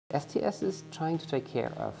STS is trying to take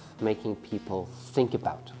care of making people think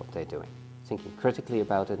about what they're doing, thinking critically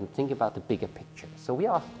about it and think about the bigger picture. So we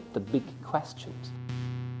ask the big questions.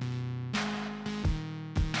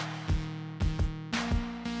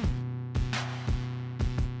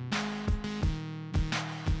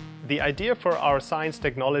 The idea for our Science,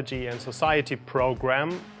 Technology and Society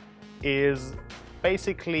program is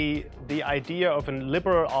basically the idea of a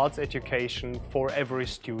liberal arts education for every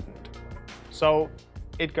student. So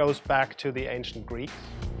it goes back to the ancient Greeks.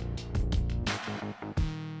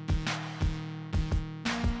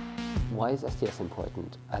 Why is STS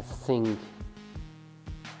important? I think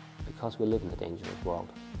because we live in a dangerous world.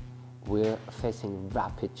 We're facing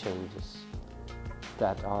rapid changes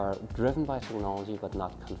that are driven by technology but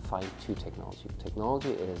not confined to technology.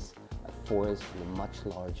 Technology is a force in a much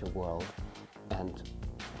larger world, and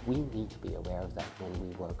we need to be aware of that when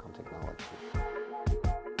we work on technology.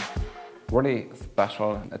 Really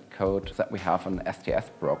special at Code that we have an STS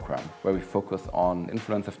program where we focus on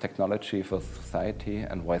influence of technology for society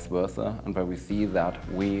and vice versa, and where we see that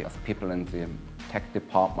we as people in the tech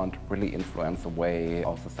department really influence the way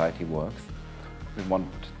our society works. We want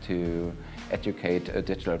to educate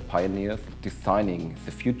digital pioneers designing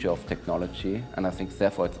the future of technology, and I think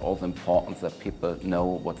therefore it's also important that people know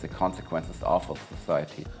what the consequences are for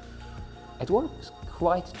society. It works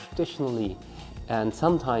quite traditionally, and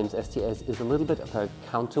sometimes STS is a little bit of a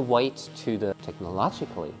counterweight to the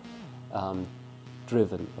technologically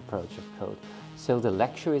driven approach of code. So the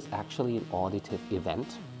lecture is actually an auditive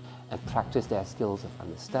event and practice their skills of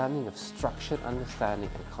understanding, of structured understanding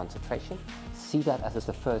and concentration. See that as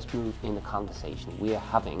the first move in the conversation we are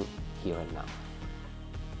having here and now.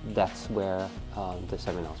 That's where the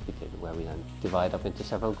seminars begin, where we then divide up into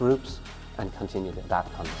several groups and continue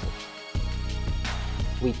that conversation.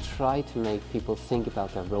 We try to make people think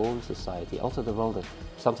about their role in society, also the role that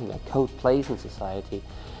something like code plays in society,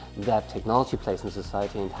 that technology plays in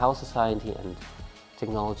society, and how society and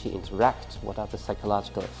technology interact, what are the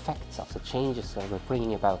psychological effects of the changes that we're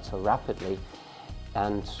bringing about so rapidly,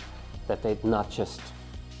 and that they're not just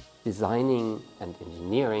designing and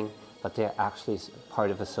engineering, but they're actually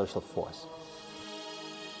part of a social force.